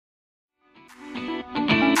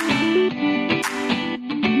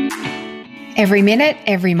Every minute,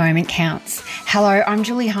 every moment counts. Hello, I'm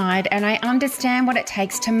Julie Hyde, and I understand what it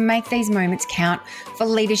takes to make these moments count for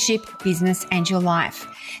leadership, business, and your life.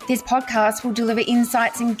 This podcast will deliver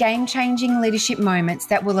insights and game-changing leadership moments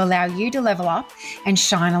that will allow you to level up and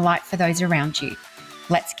shine a light for those around you.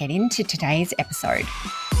 Let's get into today's episode.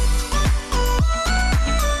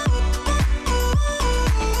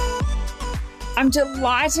 I'm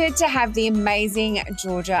delighted to have the amazing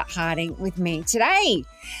Georgia Harding with me today.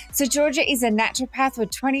 So Georgia is a naturopath with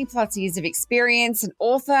 20 plus years of experience, an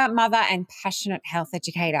author, mother, and passionate health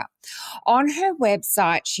educator. On her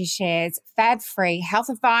website, she shares fad-free health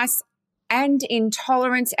advice and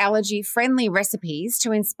intolerance allergy-friendly recipes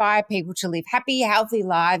to inspire people to live happy, healthy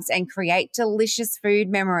lives and create delicious food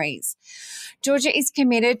memories. Georgia is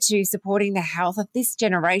committed to supporting the health of this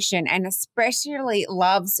generation and especially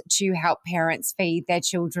loves to help parents feed their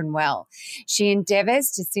children well. She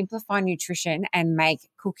endeavours to simplify nutrition and make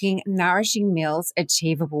cooking nourishing meals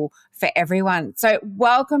achievable for everyone. So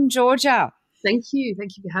welcome, Georgia. Thank you.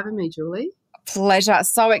 Thank you for having me, Julie. Pleasure.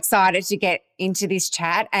 So excited to get into this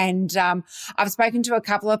chat. And I've spoken to a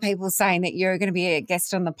couple of people saying that you're going to be a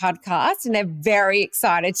guest on the podcast, and they're very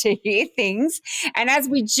excited to hear things. And as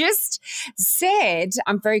we just said,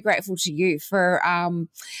 I'm very grateful to you for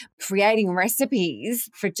creating recipes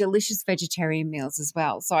for delicious vegetarian meals as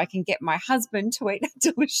well. So I can get my husband to eat a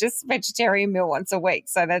delicious vegetarian meal once a week.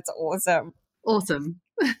 So that's awesome. Awesome.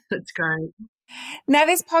 That's great. Now,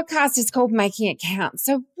 this podcast is called Making It Count.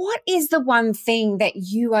 So what is the one thing that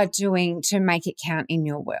you are doing to make it count in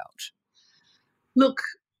your world? Look,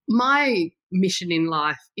 my mission in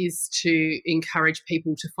life is to encourage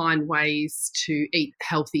people to find ways to eat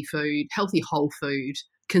healthy food, healthy whole food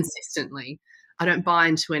consistently. I don't buy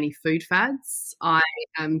into any food fads. I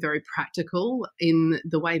am very practical in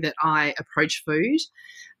the way that I approach food.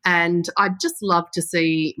 And I'd just love to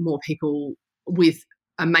see more people with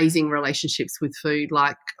amazing relationships with food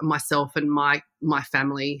like myself and my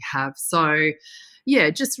family have. So,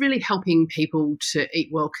 yeah, just really helping people to eat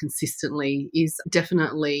well consistently is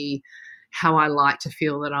definitely how I like to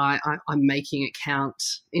feel that I'm making it count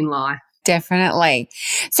in life. Definitely.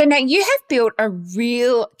 So now you have built a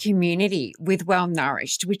real community with Well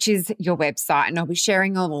Nourished, which is your website, and I'll be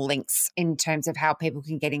sharing all the links in terms of how people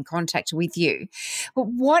can get in contact with you. But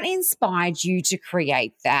what inspired you to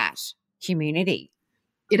create that community?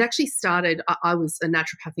 It actually started, I was a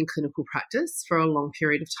naturopath in clinical practice for a long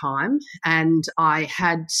period of time, and I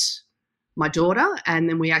had my daughter, and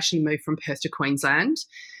then we actually moved from Perth to Queensland,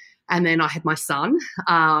 and then I had my son,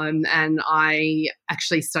 and I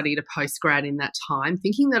actually studied a postgrad in that time,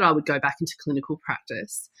 thinking that I would go back into clinical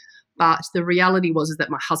practice. But the reality was that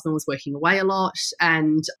my husband was working away a lot,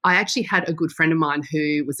 and I actually had a good friend of mine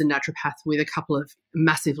who was a naturopath with a couple of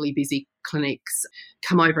massively busy clinics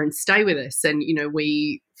come over and stay with us. And, you know,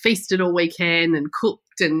 we feasted all weekend and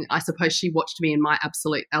cooked, and I suppose she watched me in my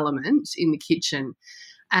absolute element in the kitchen.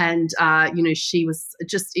 And, you know, she was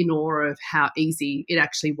just in awe of how easy it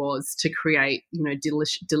actually was to create, you know,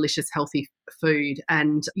 delicious, healthy food.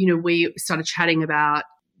 And, you know, we started chatting about,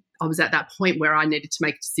 I was at that point where I needed to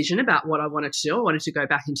make a decision about what I wanted to do. I wanted to go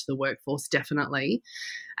back into the workforce, definitely.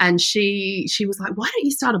 And she was like, why don't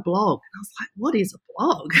you start a blog? And I was like, what is a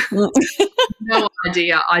blog? No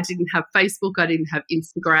idea. I didn't have Facebook. I didn't have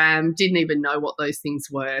Instagram. Didn't even know what those things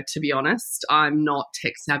were, to be honest. I'm not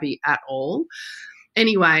tech savvy at all.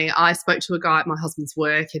 Anyway, I spoke to a guy at my husband's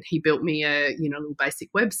work, and he built me a, you know, little basic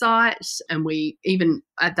website. And we, even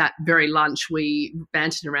at that very lunch, we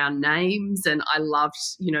bantered around names, and I loved,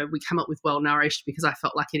 you know, we come up with Well Nourished because I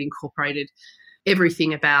felt like it incorporated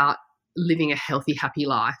everything about living a healthy, happy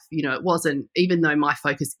life. You know, it wasn't, even though my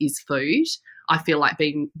focus is food, I feel like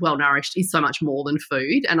being well nourished is so much more than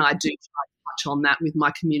food. And I do try to touch on that with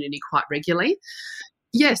my community quite regularly.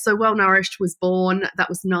 Yeah, so Well Nourished was born, that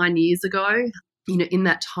was 9 years ago. You know, in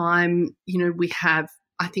that time, you know, we have,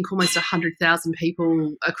 I think, almost 100,000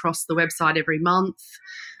 people across the website every month.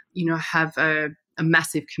 You know, have a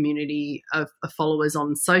massive community of followers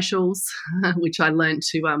on socials, which I learned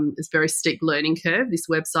to, it's a very steep learning curve, this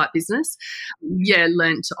website business. Yeah,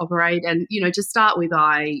 learned to operate. And, you know, to start with,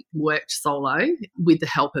 I worked solo with the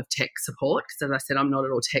help of tech support because, as I said, I'm not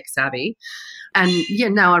at all tech savvy. And, yeah,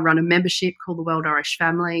 now I run a membership called the Well Nourished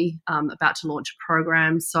Family, about to launch a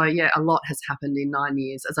program. So, yeah, a lot has happened in 9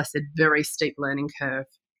 years. As I said, very steep learning curve.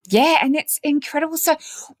 Yeah, and it's incredible. So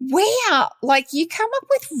you come up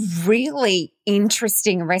with really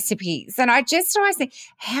interesting recipes. And I always think,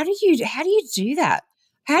 how do you do that?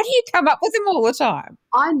 How do you come up with them all the time?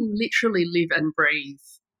 I literally live and breathe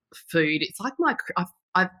food. It's like I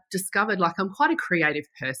I've discovered like I'm quite a creative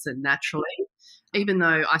person naturally, even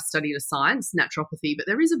though I studied a science, naturopathy, but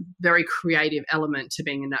there is a very creative element to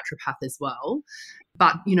being a naturopath as well.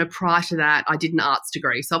 But, prior to that, I did an arts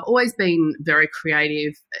degree. So I've always been very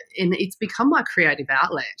creative and it's become my creative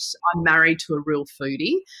outlet. I'm married to a real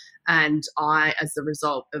foodie. And I, as a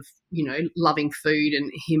result of, loving food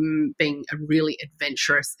and him being a really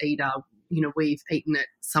adventurous eater, we've eaten at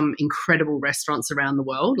some incredible restaurants around the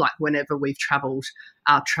world. Like whenever we've traveled,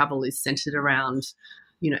 our travel is centered around,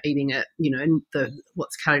 eating at,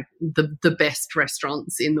 the best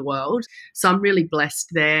restaurants in the world. So I'm really blessed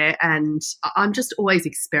there. And I'm just always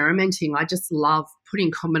experimenting. I just love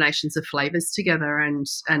putting combinations of flavors together and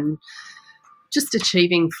just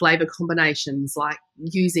achieving flavor combinations, like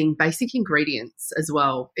using basic ingredients as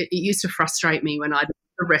well. It used to frustrate me when I'd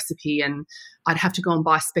a recipe and I'd have to go and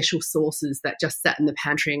buy special sauces that just sat in the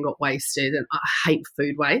pantry and got wasted. And I hate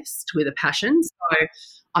food waste with a passion. So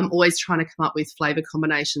I'm always trying to come up with flavor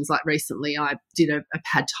combinations. Like recently I did a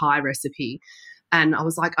pad thai recipe and I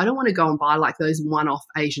was like, I don't want to go and buy like those one-off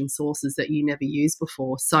Asian sauces that you never used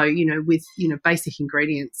before. So, with, basic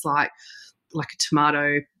ingredients like a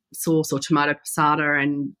tomato sauce or tomato passata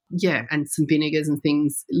and some vinegars and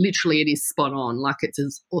things, literally it is spot on. Like it's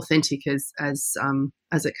as authentic as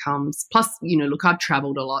it comes. Plus, look, I've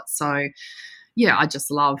traveled a lot, so I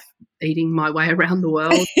just love eating my way around the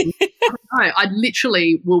world. I don't know, I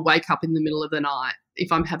literally will wake up in the middle of the night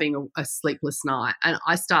if I'm having a sleepless night and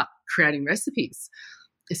I start creating recipes.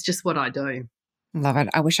 It's just what I do. Love it.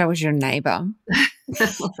 I wish I was your neighbour.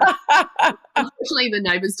 Unfortunately, the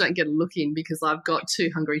neighbours don't get a look in because I've got two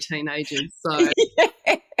hungry teenagers. So,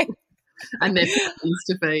 and they're things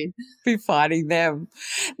to feed. Be fighting them.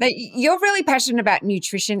 Now, you're really passionate about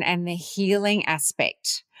nutrition and the healing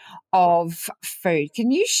aspect of food.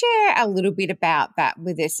 Can you share a little bit about that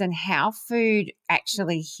with us and how food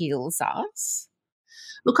actually heals us?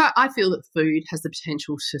 Look, I feel that food has the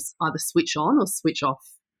potential to either switch on or switch off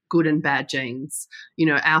good and bad genes.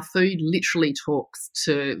 Our food literally talks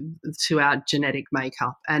to our genetic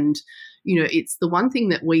makeup. And, it's the one thing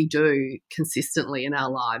that we do consistently in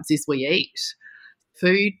our lives is we eat.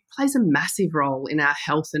 Food plays a massive role in our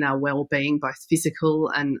health and our well-being, both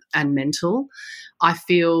physical and mental. I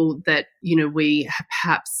feel that, we have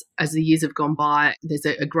perhaps, as the years have gone by, there's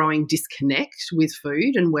a growing disconnect with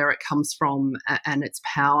food and where it comes from and its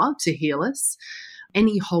power to heal us.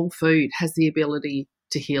 Any whole food has the ability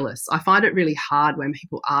to heal us. I find it really hard when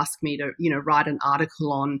people ask me to, write an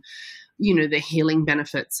article on, the healing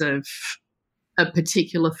benefits of a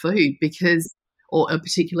particular food or a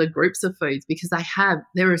particular groups of foods, because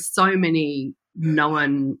there are so many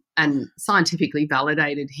known and scientifically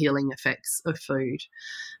validated healing effects of food.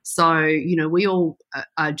 So, we all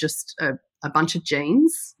are just a bunch of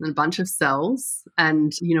genes and a bunch of cells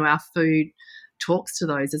and, our food talks to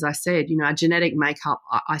those. As I said, our genetic makeup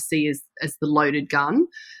I see as the loaded gun,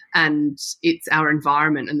 and it's our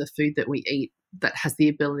environment and the food that we eat that has the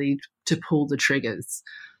ability to pull the triggers.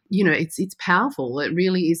 It's powerful. It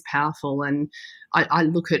really is powerful. And I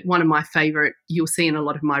look at one of my favorite, you'll see in a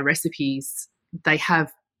lot of my recipes, they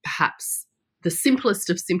have perhaps the simplest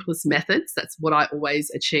of simplest methods. That's what I always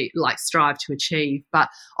strive to achieve. But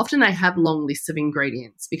often they have long lists of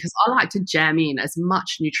ingredients because I like to jam in as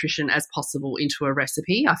much nutrition as possible into a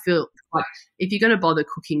recipe. I feel like if you're going to bother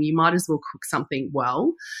cooking, you might as well cook something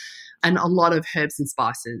well. And a lot of herbs and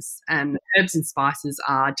spices. And herbs and spices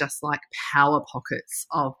are just like power pockets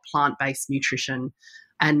of plant-based nutrition.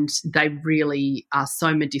 And they really are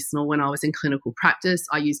so medicinal. When I was in clinical practice,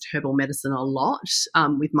 I used herbal medicine a lot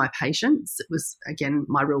with my patients. It was, again,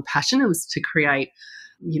 my real passion. It was to create,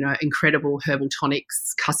 incredible herbal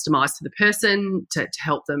tonics customized to the person to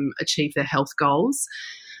help them achieve their health goals.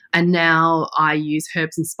 And now I use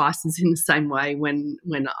herbs and spices in the same way when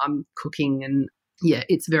I'm cooking. And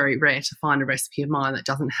it's very rare to find a recipe of mine that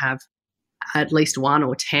doesn't have at least 1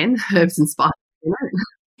 or 10 herbs and spices in it.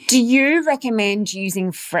 Do you recommend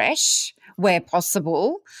using fresh where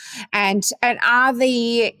possible? And are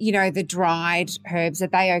the, the dried herbs, are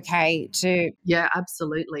they okay to? Yeah,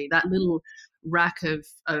 absolutely. That little rack of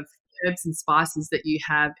herbs and spices that you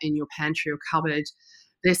have in your pantry or cupboard,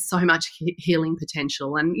 there's so much healing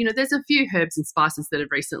potential. And, there's a few herbs and spices that have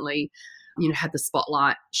recently, had the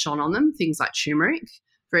spotlight shone on them, things like turmeric.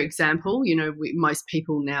 For example, most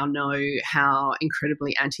people now know how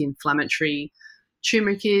incredibly anti-inflammatory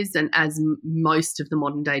turmeric is, and as most of the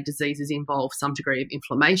modern day diseases involve some degree of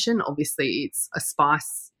inflammation, obviously it's a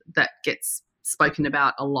spice that gets spoken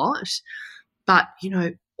about a lot. But,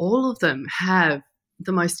 all of them have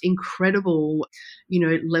the most incredible,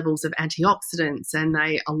 levels of antioxidants, and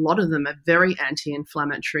a lot of them are very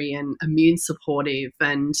anti-inflammatory and immune supportive,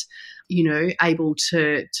 and able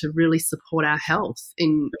to really support our health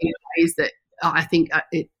in ways that I think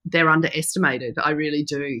they're underestimated. I really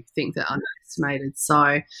do think they're underestimated.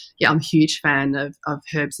 So, yeah, I'm a huge fan of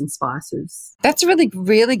herbs and spices. That's really,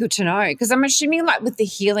 really good to know, because I'm assuming like with the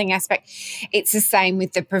healing aspect, it's the same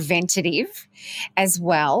with the preventative as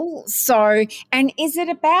well. So, and is it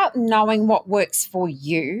about knowing what works for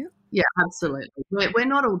you? Yeah, absolutely. We're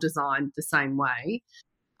not all designed the same way.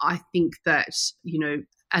 I think that,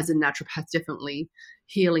 as a naturopath, definitely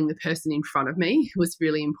healing the person in front of me was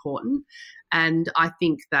really important. And I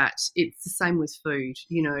think that it's the same with food,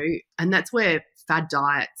 and that's where fad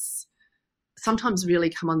diets sometimes really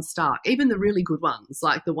come unstuck, even the really good ones,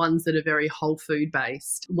 like the ones that are very whole food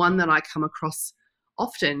based. One that I come across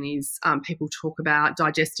often is people talk about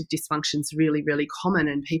digestive dysfunction's really, really common,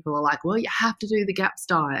 and people are like, well, you have to do the GAPS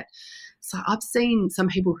diet. So I've seen some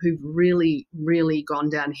people who've really, really gone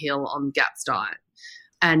downhill on GAPS diet.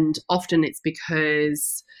 And often it's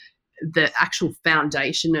because the actual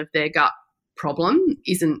foundation of their gut problem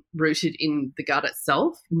isn't rooted in the gut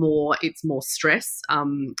itself. It's more stress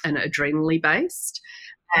and adrenally based.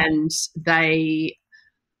 And they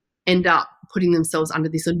end up putting themselves under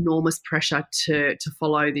this enormous pressure to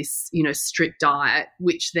follow this, strict diet,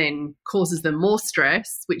 which then causes them more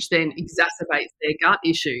stress, which then exacerbates their gut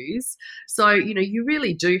issues. So, you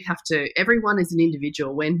really do have to, everyone is an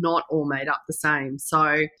individual. We're not all made up the same.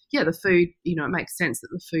 So, yeah, the food, it makes sense that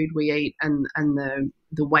the food we eat and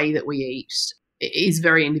the way that we eat is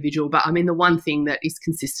very individual. But I mean, the one thing that is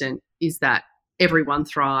consistent is that everyone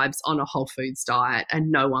thrives on a whole foods diet and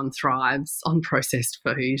no one thrives on processed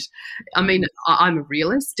food. I mean, I'm a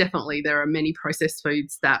realist. Definitely there are many processed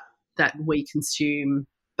foods that we consume,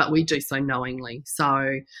 but we do so knowingly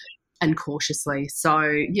and cautiously. So,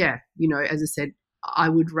 yeah, as I said, I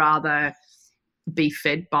would rather be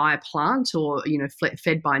fed by a plant or,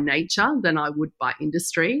 fed by nature than I would by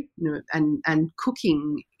industry. And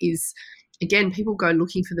cooking is, again, people go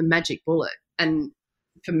looking for the magic bullet. And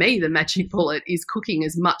for me, the magic bullet is cooking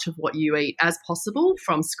as much of what you eat as possible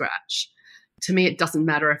from scratch. To me, it doesn't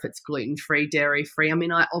matter if it's gluten-free, dairy-free. I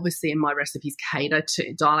mean, I obviously in my recipes cater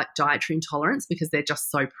to dietary intolerance because they're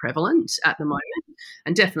just so prevalent at the moment.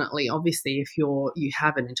 And definitely, obviously, if you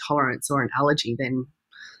have an intolerance or an allergy, then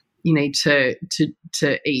you need to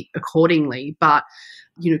eat accordingly. But,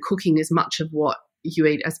 cooking as much of what you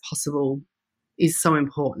eat as possible is so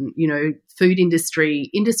important. Food industry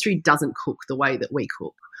doesn't cook the way that we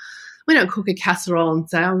cook. We don't cook a casserole and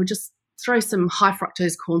say, we'll just throw some high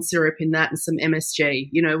fructose corn syrup in that and some MSG.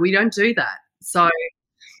 We don't do that. So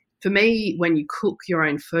for me, when you cook your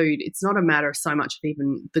own food, it's not a matter of so much of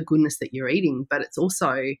even the goodness that you're eating, but it's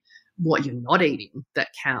also what you're not eating that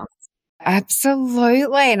counts.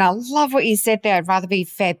 Absolutely. And I love what you said there. I'd rather be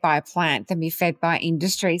fed by a plant than be fed by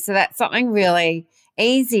industry. So that's something really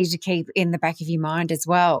easy to keep in the back of your mind as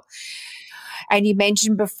well. And you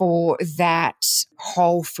mentioned before that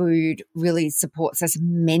whole food really supports us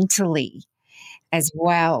mentally as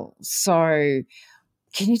well. So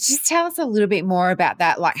can you just tell us a little bit more about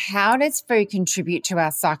that? Like, how does food contribute to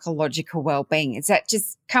our psychological well-being? Is that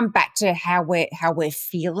just come back to how we're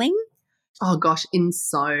feeling? Oh gosh, in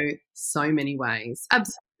so many ways.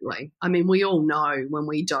 Absolutely. I mean, we all know when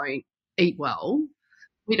we don't eat well,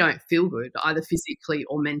 we don't feel good, either physically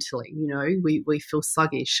or mentally. We feel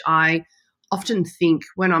sluggish. I often think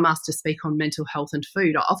when I'm asked to speak on mental health and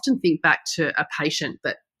food, I often think back to a patient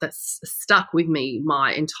that's stuck with me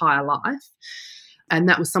my entire life. And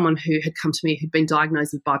that was someone who had come to me who'd been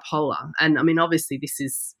diagnosed with bipolar. And I mean, obviously this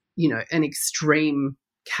is, an extreme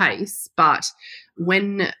case, but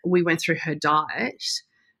when we went through her diet,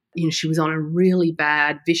 she was on a really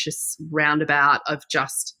bad, vicious roundabout of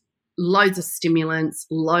just loads of stimulants,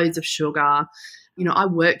 loads of sugar. I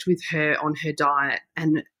worked with her on her diet,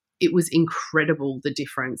 and it was incredible, the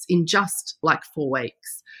difference in just like 4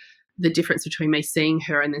 weeks. The difference between me seeing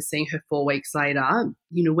her and then seeing her 4 weeks later,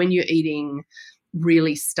 when you're eating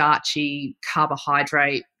really starchy,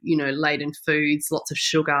 carbohydrate, laden foods, lots of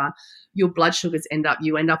sugar, your blood sugars end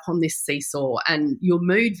up on this seesaw, and your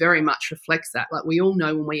mood very much reflects that. Like, we all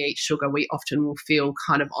know when we eat sugar, we often will feel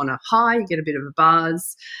kind of on a high, you get a bit of a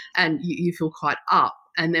buzz, and you feel quite up.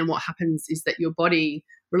 And then what happens is that your body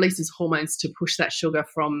releases hormones to push that sugar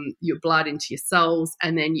from your blood into your cells,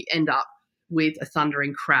 and then you end up with a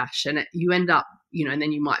thundering crash. And you end up, and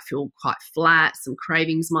then you might feel quite flat, some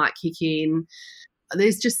cravings might kick in.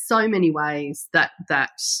 There's just so many ways that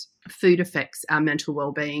food affects our mental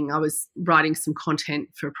well-being. I was writing some content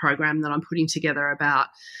for a program that I'm putting together about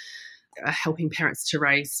helping parents to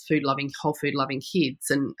raise food-loving, whole food-loving kids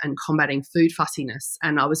and combating food fussiness.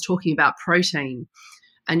 And I was talking about protein.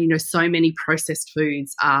 And, so many processed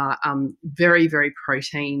foods are very, very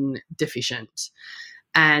protein deficient.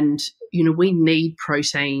 And, we need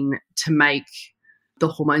protein to make the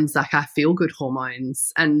hormones, like our feel-good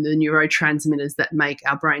hormones and the neurotransmitters that make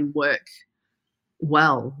our brain work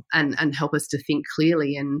well and help us to think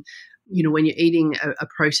clearly. And, when you're eating a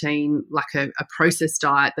protein, like a processed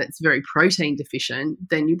diet that's very protein deficient,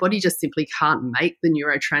 then your body just simply can't make the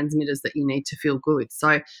neurotransmitters that you need to feel good.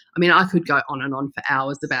 So, I could go on and on for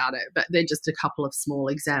hours about it, but they're just a couple of small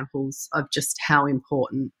examples of just how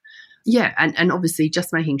important. Yeah, and obviously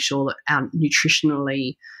just making sure that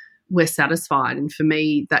nutritionally we're satisfied. And for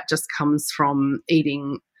me, that just comes from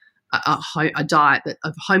eating a diet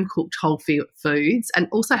of home-cooked whole foods and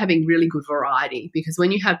also having really good variety, because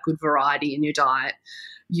when you have good variety in your diet,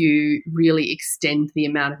 you really extend the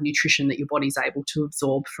amount of nutrition that your body's able to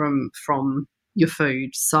absorb from your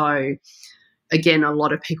food. So, again, a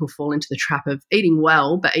lot of people fall into the trap of eating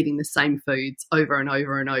well but eating the same foods over and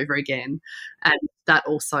over and over again. And that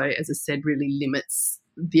also, as I said, really limits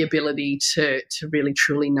the ability to really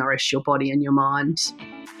truly nourish your body and your mind.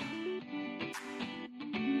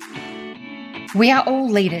 We are all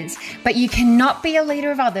leaders, but you cannot be a leader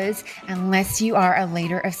of others unless you are a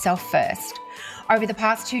leader of self first. Over the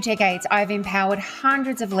past 2 decades, I've empowered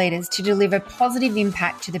hundreds of leaders to deliver positive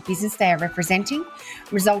impact to the business they are representing,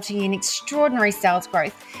 resulting in extraordinary sales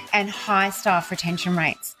growth and high staff retention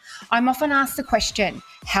rates. I'm often asked the question,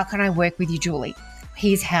 how can I work with you, Julie?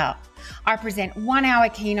 Here's how. I present 1-hour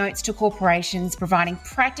keynotes to corporations, providing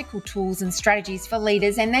practical tools and strategies for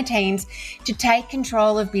leaders and their teams to take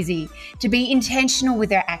control of busy, to be intentional with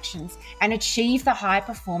their actions, and achieve the high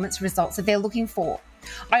performance results that they're looking for.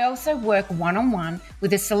 I also work one-on-one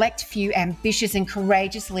with a select few ambitious and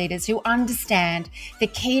courageous leaders who understand the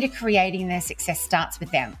key to creating their success starts with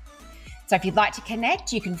them. So if you'd like to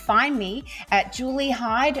connect, you can find me at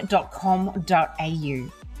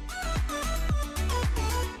juliehyde.com.au.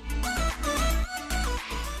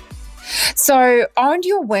 So on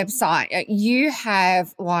your website, you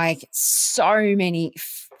have like so many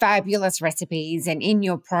fabulous recipes, and in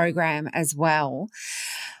your program as well.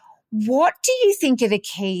 What do you think are the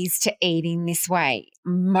keys to eating this way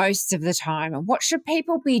most of the time? And what should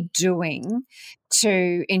people be doing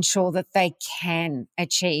to ensure that they can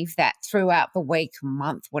achieve that throughout the week,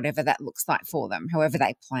 month, whatever that looks like for them, however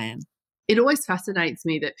they plan? It always fascinates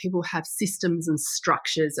me that people have systems and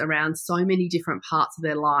structures around so many different parts of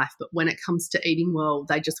their life, but when it comes to eating well,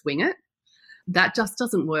 they just wing it. That just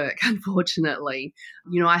doesn't work, unfortunately.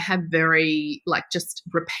 I have very just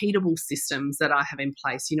repeatable systems that I have in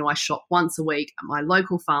place. I shop once a week at my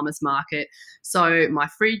local farmers market. So my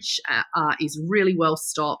fridge is really well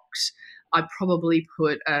stocked. I probably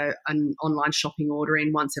put an online shopping order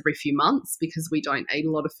in once every few months because we don't eat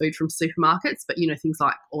a lot of food from supermarkets. But, things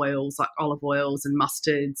like oils, like olive oils and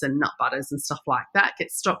mustards and nut butters and stuff like that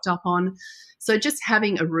get stocked up on. So just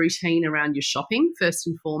having a routine around your shopping, first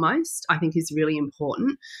and foremost, I think is really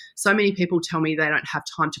important. So many people tell me they don't have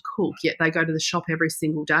time to cook, yet they go to the shop every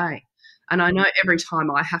single day. And I know every time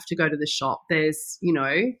I have to go to the shop, there's,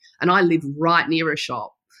 and I live right near a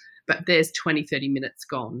shop, but there's 20, 30 minutes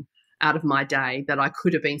gone out of my day that I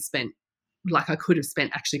could have spent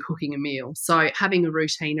actually cooking a meal. So having a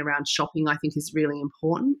routine around shopping, I think, is really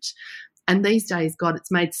important. And these days, God,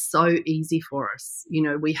 it's made so easy for us.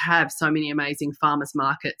 We have so many amazing farmers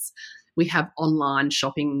markets. We have online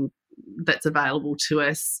shopping that's available to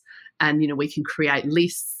us. And, we can create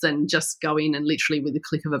lists and just go in and literally with the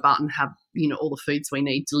click of a button have, all the foods we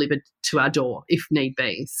need delivered to our door if need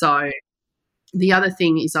be. So the other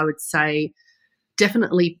thing is, I would say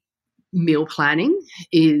definitely meal planning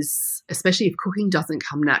is, especially if cooking doesn't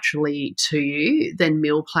come naturally to you, then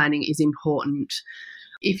meal planning is important.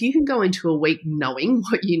 If you can go into a week knowing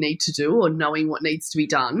what you need to do or knowing what needs to be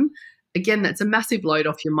done, again, that's a massive load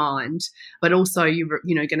off your mind, but also you're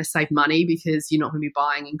going to save money because you're not going to be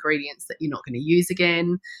buying ingredients that you're not going to use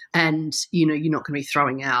again, and you're not going to be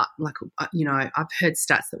throwing out I've heard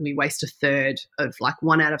stats that we waste a third of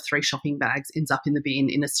 1 out of 3 shopping bags ends up in the bin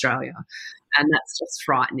in Australia, and that's just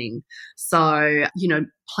frightening. So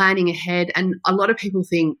planning ahead, and a lot of people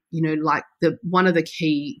think one of the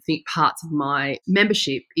key parts of my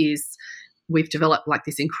membership is we've developed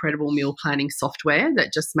this incredible meal planning software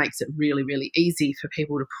that just makes it really, really easy for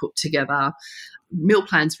people to put together meal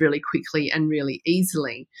plans really quickly and really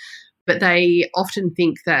easily. But they often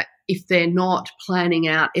think that if they're not planning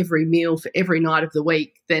out every meal for every night of the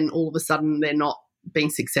week, then all of a sudden they're not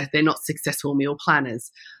successful meal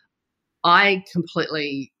planners. I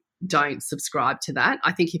completely don't subscribe to that.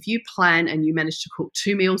 I think if you plan and you manage to cook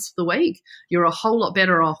 2 meals for the week, you're a whole lot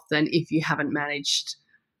better off than if you haven't managed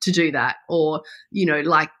to do that. Or,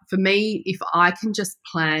 like for me, if I can just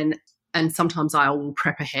plan, and sometimes I will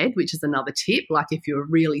prep ahead, which is another tip. Like if you're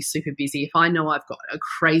really super busy, if I know I've got a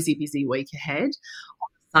crazy busy week ahead,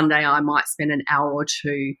 on Sunday I might spend an hour or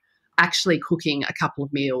two actually cooking a couple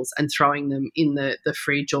of meals and throwing them in the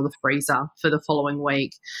fridge or the freezer for the following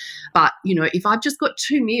week. But, if I've just got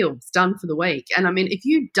 2 meals done for the week, and I mean, if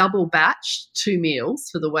you double batch 2 meals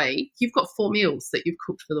for the week, you've got 4 meals that you've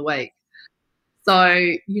cooked for the week.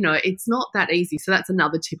 So, it's not that easy. So that's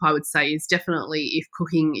another tip I would say is definitely if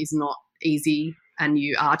cooking is not easy and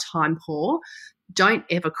you are time poor, don't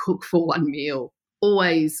ever cook for 1 meal.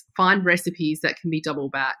 Always find recipes that can be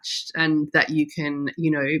double batched and that you can,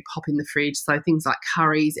 pop in the fridge. So things like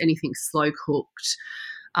curries, anything slow cooked,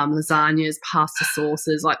 lasagnas, pasta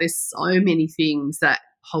sauces, like there's so many things that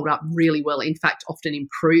hold up really well. In fact, often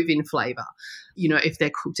improve in flavour, if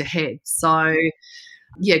they're cooked ahead. So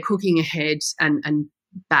yeah, cooking ahead and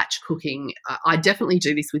batch cooking. I definitely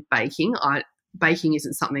do this with baking. Baking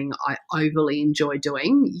isn't something I overly enjoy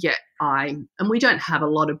doing, yet and we don't have a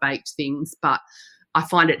lot of baked things, but I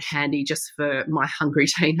find it handy just for my hungry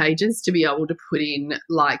teenagers to be able to put in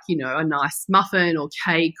a nice muffin or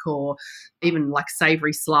cake or even like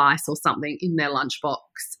savoury slice or something in their lunchbox.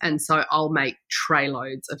 And so I'll make tray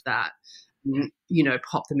loads of that and,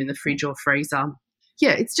 pop them in the fridge or freezer.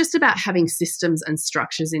 Yeah, it's just about having systems and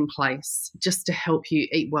structures in place just to help you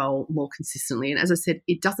eat well more consistently. And as I said,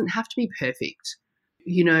 it doesn't have to be perfect.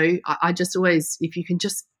 I just always, if you can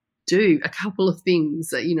just do a couple of things,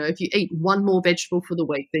 if you eat 1 more vegetable for the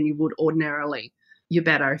week than you would ordinarily, you're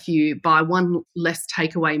better. If you buy 1 less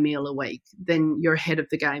takeaway meal a week, then you're ahead of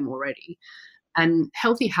the game already. And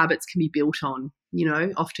healthy habits can be built on,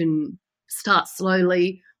 often start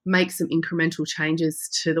slowly, make some incremental changes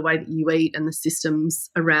to the way that you eat and the systems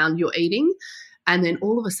around your eating. And then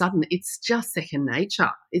all of a sudden, it's just second nature.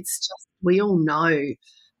 It's just, we all know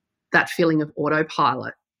that feeling of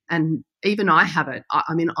autopilot. And even I have it.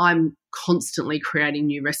 I mean, I'm constantly creating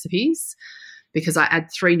new recipes because I add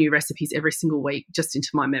 3 new recipes every single week just into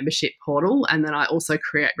my membership portal. And then I also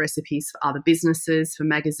create recipes for other businesses, for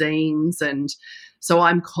magazines. And so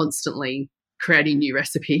I'm constantly creating new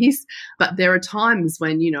recipes. But there are times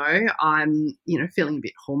when, I'm, feeling a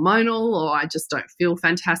bit hormonal or I just don't feel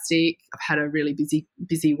fantastic. I've had a really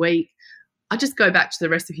busy week. I just go back to the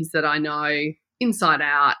recipes that I know inside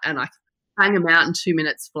out and I bang them out in 2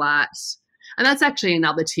 minutes flat. And that's actually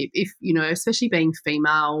another tip. If, especially being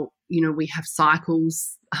female, we have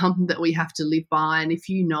cycles that we have to live by. And if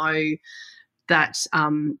you know that,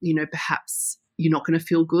 perhaps you're not going to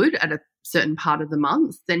feel good at a certain part of the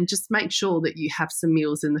month, then just make sure that you have some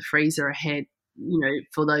meals in the freezer ahead,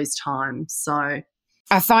 for those times. So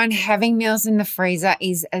I find having meals in the freezer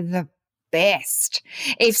is the best.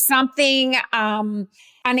 If something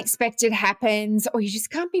unexpected happens or you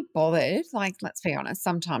just can't be bothered, like let's be honest,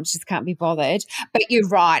 sometimes just can't be bothered. But you're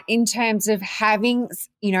right, in terms of having,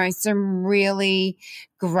 some really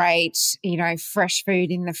great, fresh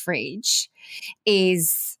food in the fridge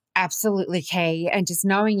is absolutely key. And just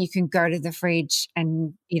knowing you can go to the fridge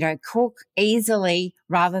and, cook easily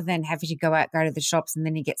rather than having to go to the shops and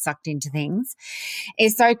then you get sucked into things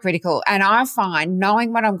is so critical. And I find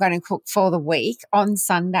knowing what I'm going to cook for the week on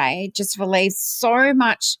Sunday just relieves so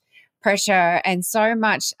much pressure and so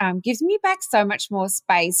much, gives me back so much more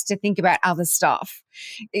space to think about other stuff.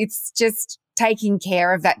 It's just taking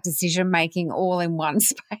care of that decision making all in one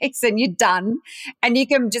space and you're done and you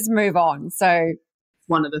can just move on. So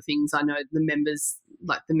one of the things I know the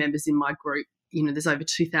members in my group, there's over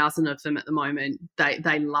 2,000 of them at the moment.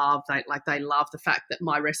 They love the fact that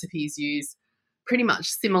my recipes use pretty much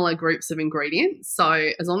similar groups of ingredients. So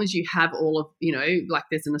as long as you have all of,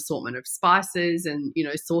 there's an assortment of spices and,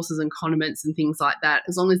 sauces and condiments and things like that,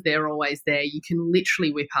 as long as they're always there, you can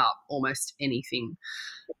literally whip up almost anything.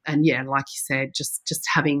 And yeah, like you said, just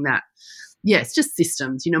having that. Yeah, it's just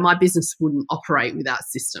systems. My business wouldn't operate without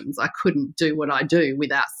systems. I couldn't do what I do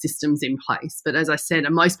without systems in place. But as I said,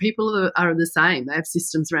 and most people are the same. They have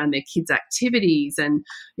systems around their kids' activities and,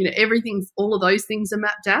 all of those things are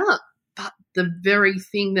mapped out. But the very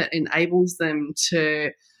thing that enables them to,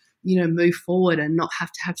 move forward and not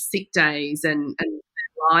have to have sick days and their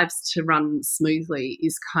lives to run smoothly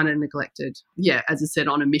is kind of neglected. Yeah, as I said,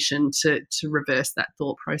 on a mission to reverse that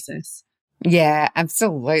thought process. Yeah,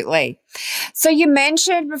 absolutely. So you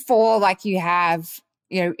mentioned before, you have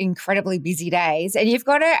incredibly busy days, and you've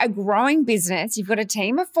got a growing business. You've got a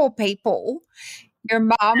team of 4 people. Your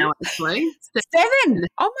mum, Now, actually, 7.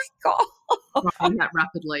 Oh my God. growing that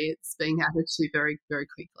rapidly. It's being added to very, very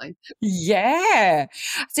quickly. Yeah.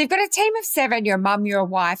 So you've got a team of 7, your mum, your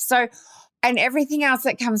wife. So, and everything else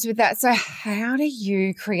that comes with that. So how do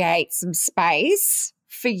you create some space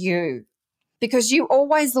for you? Because you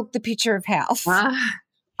always look the picture of health.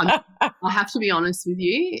 I have to be honest with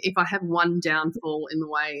you. If I have one downfall in the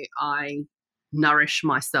way I nourish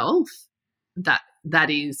myself, that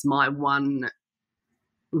is my one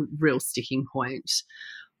real sticking point.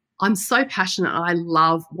 I'm so passionate. I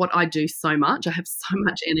love what I do so much. I have so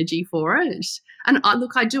much energy for it. And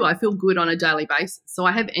I do. I feel good on a daily basis. So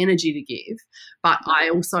I have energy to give. But I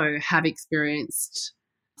also have experienced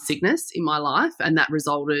sickness in my life, and that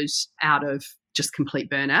resulted out of just complete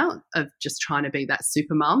burnout of just trying to be that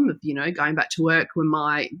super mum of, going back to work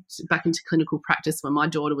back into clinical practice when my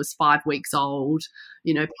daughter was 5 weeks old,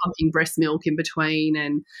 pumping breast milk in between.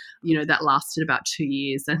 And, that lasted about 2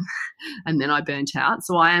 years and then I burnt out.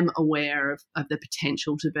 So I am aware of the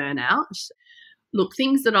potential to burn out. Look,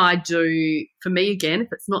 things that I do, for me, again, if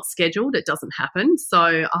it's not scheduled, it doesn't happen.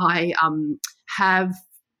 So I have,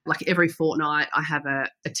 like every fortnight, I have a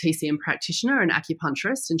TCM practitioner, an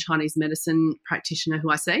acupuncturist and Chinese medicine practitioner who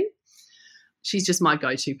I see. She's just my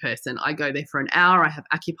go-to person. I go there for an hour. I have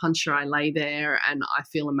acupuncture. I lay there and I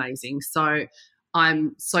feel amazing. So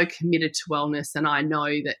I'm so committed to wellness, and I know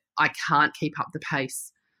that I can't keep up the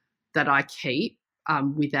pace that I keep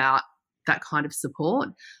without that kind of support.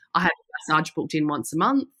 I have a massage booked in once a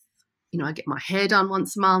month. I get my hair done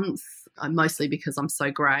once a month, mostly because I'm so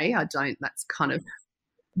grey. That's kind of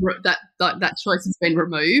that choice has been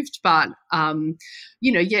removed, but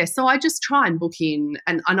so I just try and book in,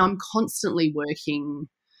 and I'm constantly working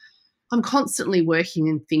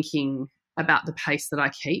and thinking about the pace that I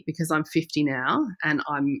keep, because I'm 50 now and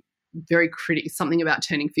I'm very something about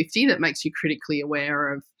turning 50 that makes you critically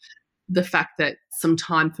aware of the fact that some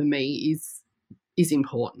time for me is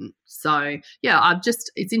important. So yeah,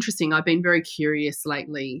 it's interesting. I've been very curious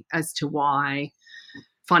lately as to why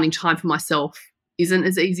finding time for myself isn't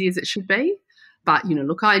as easy as it should be. But,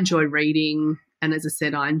 look, I enjoy reading. And as I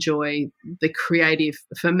said, I enjoy the creative.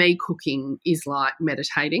 For me, cooking is like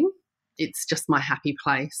meditating. It's just my happy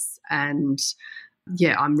place. And,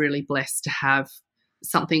 yeah, I'm really blessed to have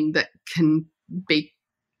something that can be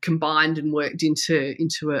combined and worked into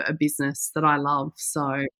a business that I love.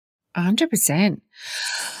 So 100%.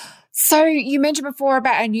 So you mentioned before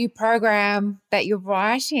about a new program that you're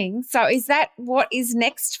writing. So is that what is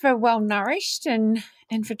next for Well Nourished and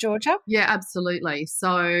for Georgia? Yeah, absolutely.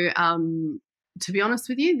 So to be honest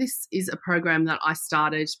with you, this is a program that I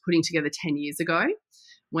started putting together 10 years ago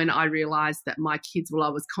when I realised that my kids, I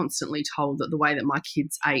was constantly told that the way that my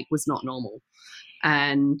kids ate was not normal.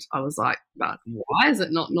 And I was like, but why is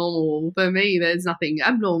it not normal for me? There's nothing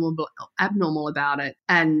abnormal about it.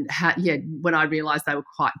 And when I realised they were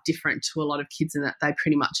quite different to a lot of kids in that they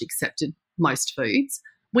pretty much accepted most foods.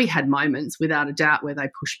 We had moments, without a doubt, where they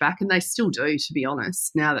pushed back, and they still do, to be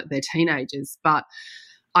honest, now that they're teenagers. But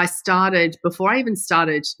before I even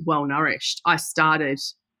started Well Nourished, I started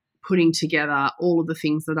putting together all of the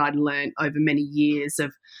things that I'd learned over many years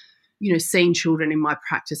of seeing children in my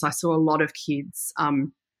practice. I saw a lot of kids.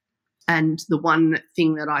 And the one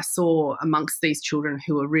thing that I saw amongst these children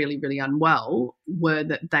who were really, really unwell were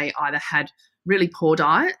that they either had really poor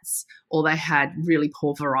diets or they had really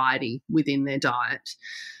poor variety within their diet.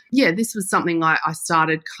 Yeah, this was something I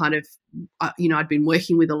started kind of, I'd been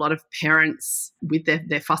working with a lot of parents with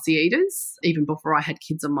their fussy eaters even before I had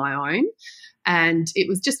kids of my own. And it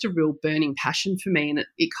was just a real burning passion for me. And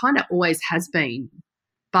it kind of always has been.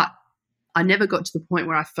 But I never got to the point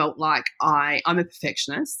where I felt like I'm a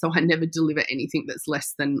perfectionist, so I never deliver anything that's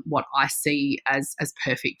less than what I see as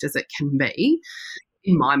perfect as it can be.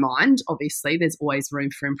 In my mind, obviously, there's always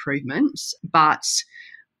room for improvement, but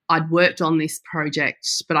I'd worked on this project,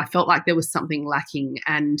 but I felt like there was something lacking,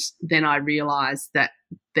 and then I realised that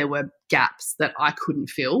there were gaps that I couldn't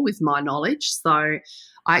fill with my knowledge. So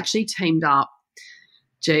I actually teamed up,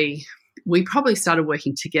 we probably started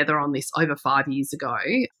working together on this over 5 years ago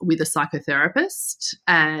with a psychotherapist.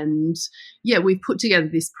 And yeah, we've put together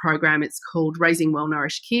this program. It's called Raising Well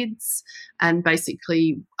Nourished Kids. And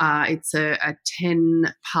basically it's a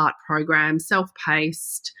 10-part program,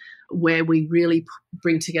 self-paced, where we really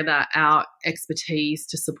bring together our expertise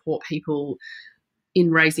to support people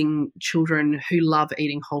in raising children who love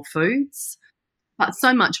eating whole foods. But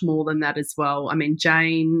so much more than that as well. I mean,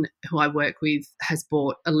 Jane, who I work with, has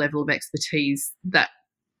brought a level of expertise that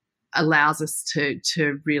allows us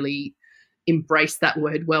to really embrace that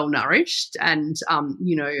word well nourished. And,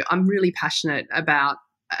 I'm really passionate about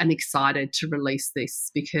and excited to release this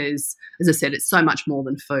because, as I said, it's so much more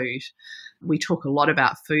than food. We talk a lot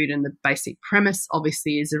about food, and the basic premise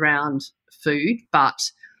obviously is around food, but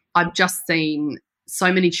I've just seen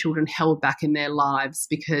so many children held back in their lives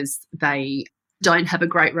because they don't have a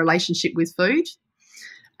great relationship with food.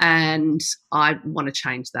 And I want to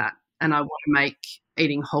change that. And I want to make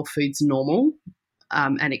eating whole foods normal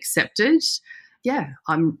and accepted. Yeah,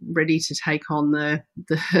 I'm ready to take on the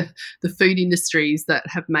food industries that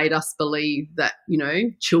have made us believe that,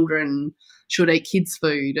 children should eat kids'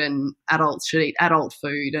 food and adults should eat adult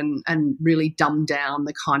food, and really dumb down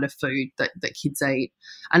the kind of food that kids eat.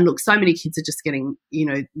 And look, so many kids are just getting,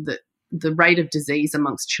 the rate of disease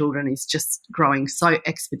amongst children is just growing so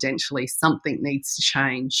exponentially. Something needs to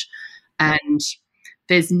change. And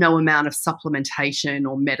there's no amount of supplementation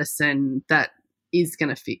or medicine that is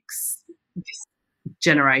going to fix this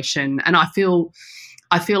generation. And I feel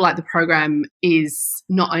like the program is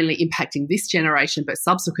not only impacting this generation but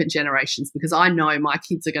subsequent generations, because I know my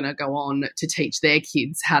kids are going to go on to teach their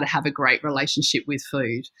kids how to have a great relationship with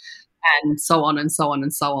food, and so on and so on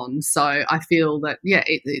and so on. So I feel that,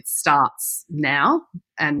 it starts now.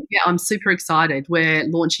 And, I'm super excited. We're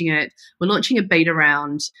launching it. We're launching a beta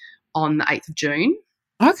round on the 8th of June.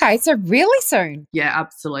 Okay, so really soon. Yeah,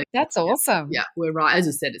 absolutely. That's awesome. Yeah, we're right. As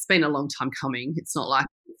I said, it's been a long time coming. It's not like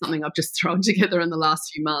something I've just thrown together in the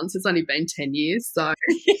last few months. It's only been 10 years. So,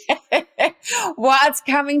 well, it's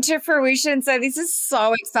coming to fruition. So this is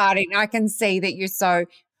so exciting. I can see that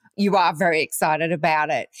you are very excited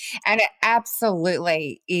about it. And it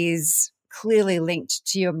absolutely is clearly linked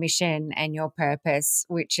to your mission and your purpose,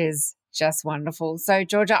 which is just wonderful. So,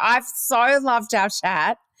 Georgia, I've so loved our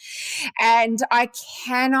chat. And I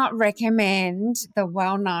cannot recommend the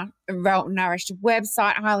Well Nourished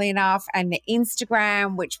website highly enough, and the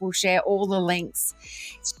Instagram, which will share all the links.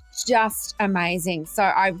 It's just amazing. So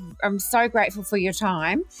I'm so grateful for your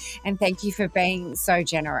time, and thank you for being so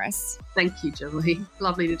generous. Thank you, Julie.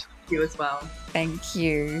 Lovely to talk to you as well. Thank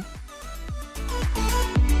you.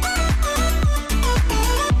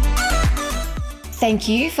 Thank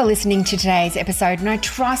you for listening to today's episode, and I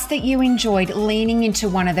trust that you enjoyed leaning into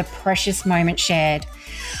one of the precious moments shared.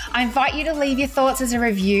 I invite you to leave your thoughts as a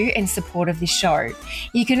review in support of this show.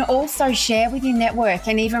 You can also share with your network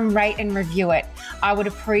and even rate and review it. I would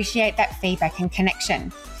appreciate that feedback and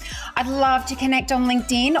connection. I'd love to connect on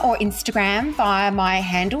LinkedIn or Instagram via my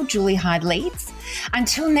handle, Julie Hyde Leads.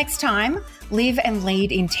 Until next time, live and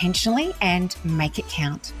lead intentionally and make it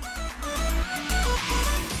count.